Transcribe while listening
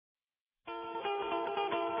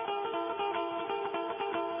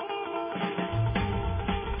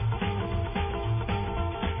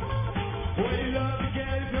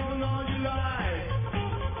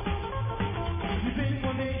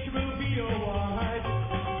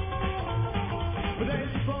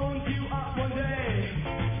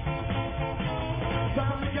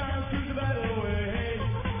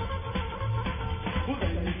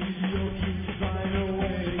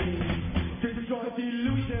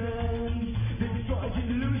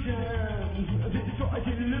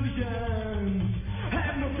illusions.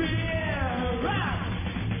 Have no fear.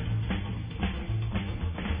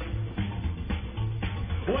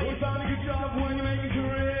 Well, you found a good job when you make a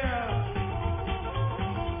career,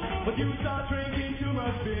 but you start drinking too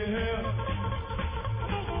much beer.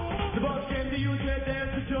 The boss came to you, said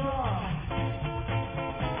there's the door.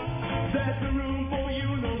 There's no room for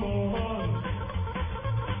you no more.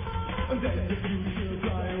 And then the future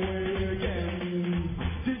fly away again.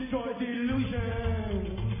 Destroy the illusions.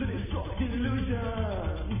 Destroy the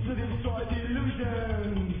illusions. Destroy the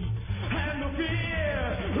illusions. Have no fear.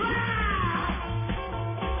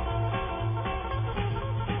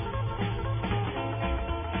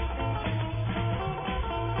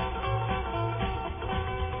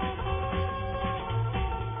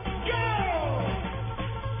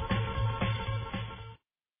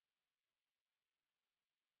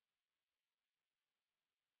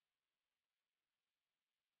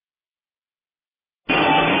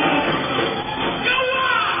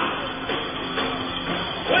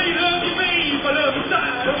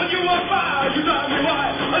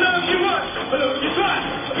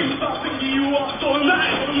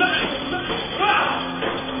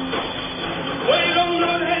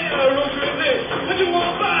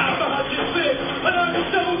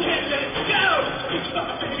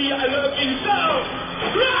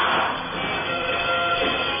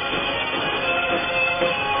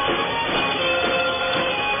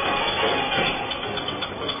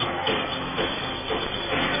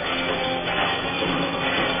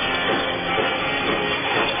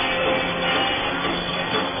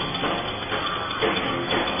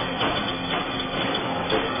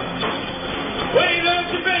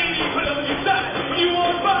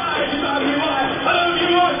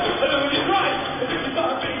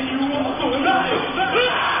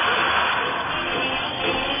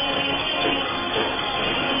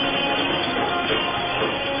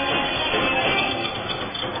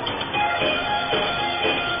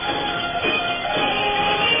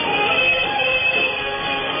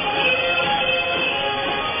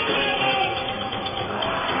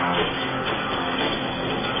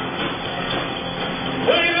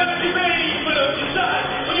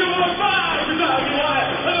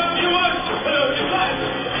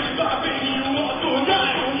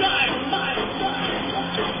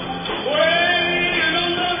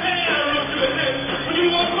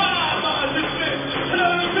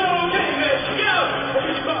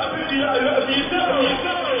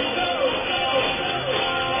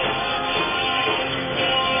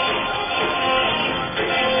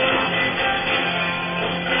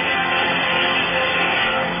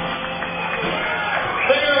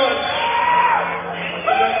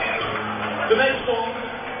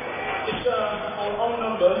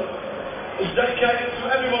 It's dedicated to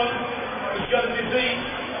everyone who's got a disease,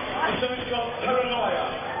 and something called paranoia.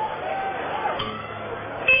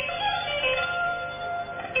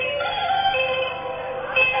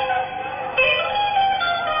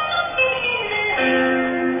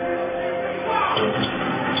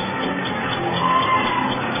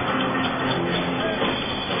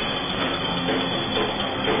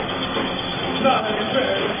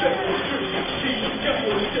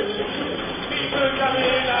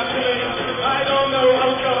 I don't know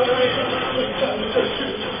how it's gonna be.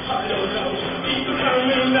 I don't know. People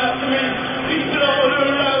coming after me. People all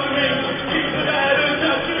around me. People that are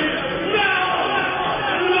touching me. Now!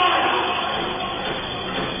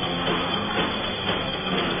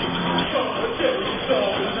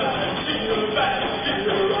 Feel bad,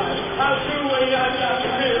 feel right. I'll do what I got to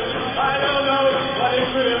feel. I don't know what it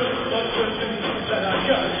feels, but the things that I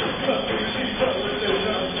got. Something she's always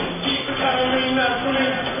done. People coming after me.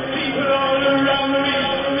 People all around me.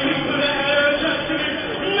 People that are touching me.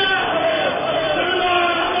 Now!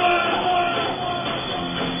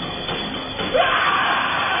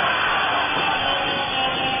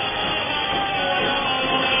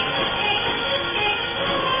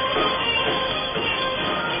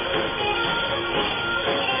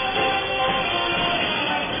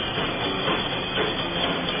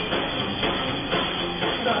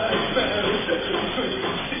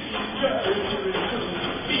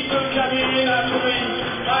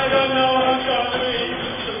 I don't know how it's gonna be.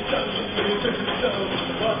 Sometimes it's so,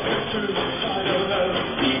 what's the truth? I don't know.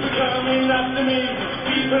 People coming after me,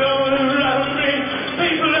 people all around me,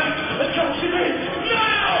 people that are touching me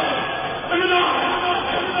now! No!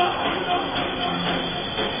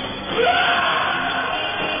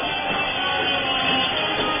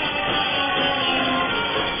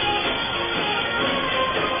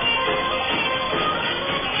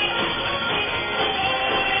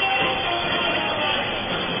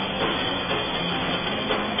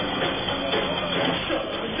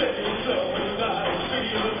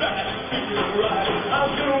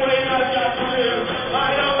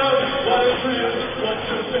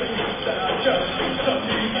 got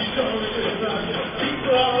something so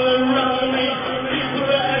people all around me, people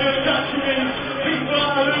that ever touch me, people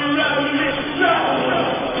all around me. No, no,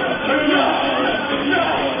 no, no,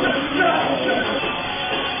 no.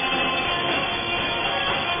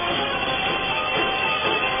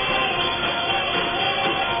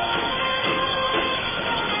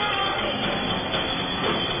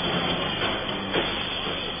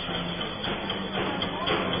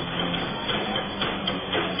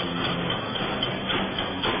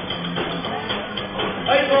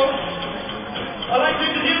 Hey folks, I'd like to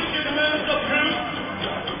introduce you to members of the group.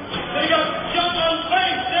 They got John on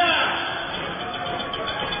bass now.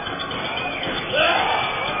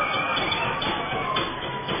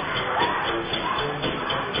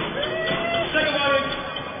 Second one is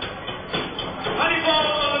Hannibal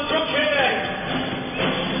on the drum kit.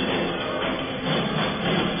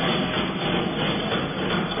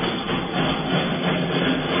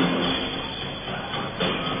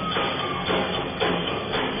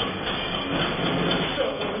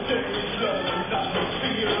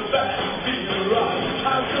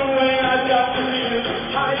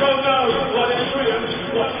 I don't know what is real,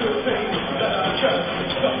 what's the thing that I trust.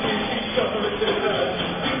 Some music stories in love.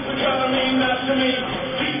 People coming after me,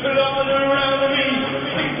 people all around me,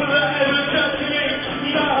 people that ever touch me.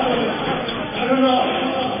 No, I don't know. I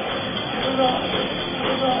don't know. I don't know.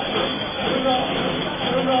 I don't know.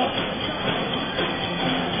 I don't know.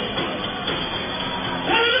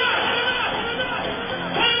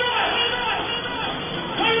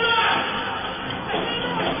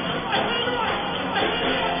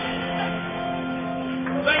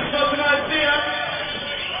 Thanks for tonight's dinner.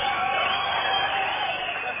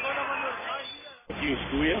 You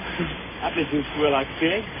squeal? I've been through squeal like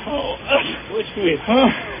pig. Oh, what squeal?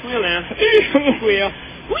 Squeal now. Squeal.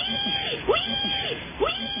 Whee! Whee!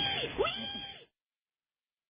 Whee! Whee!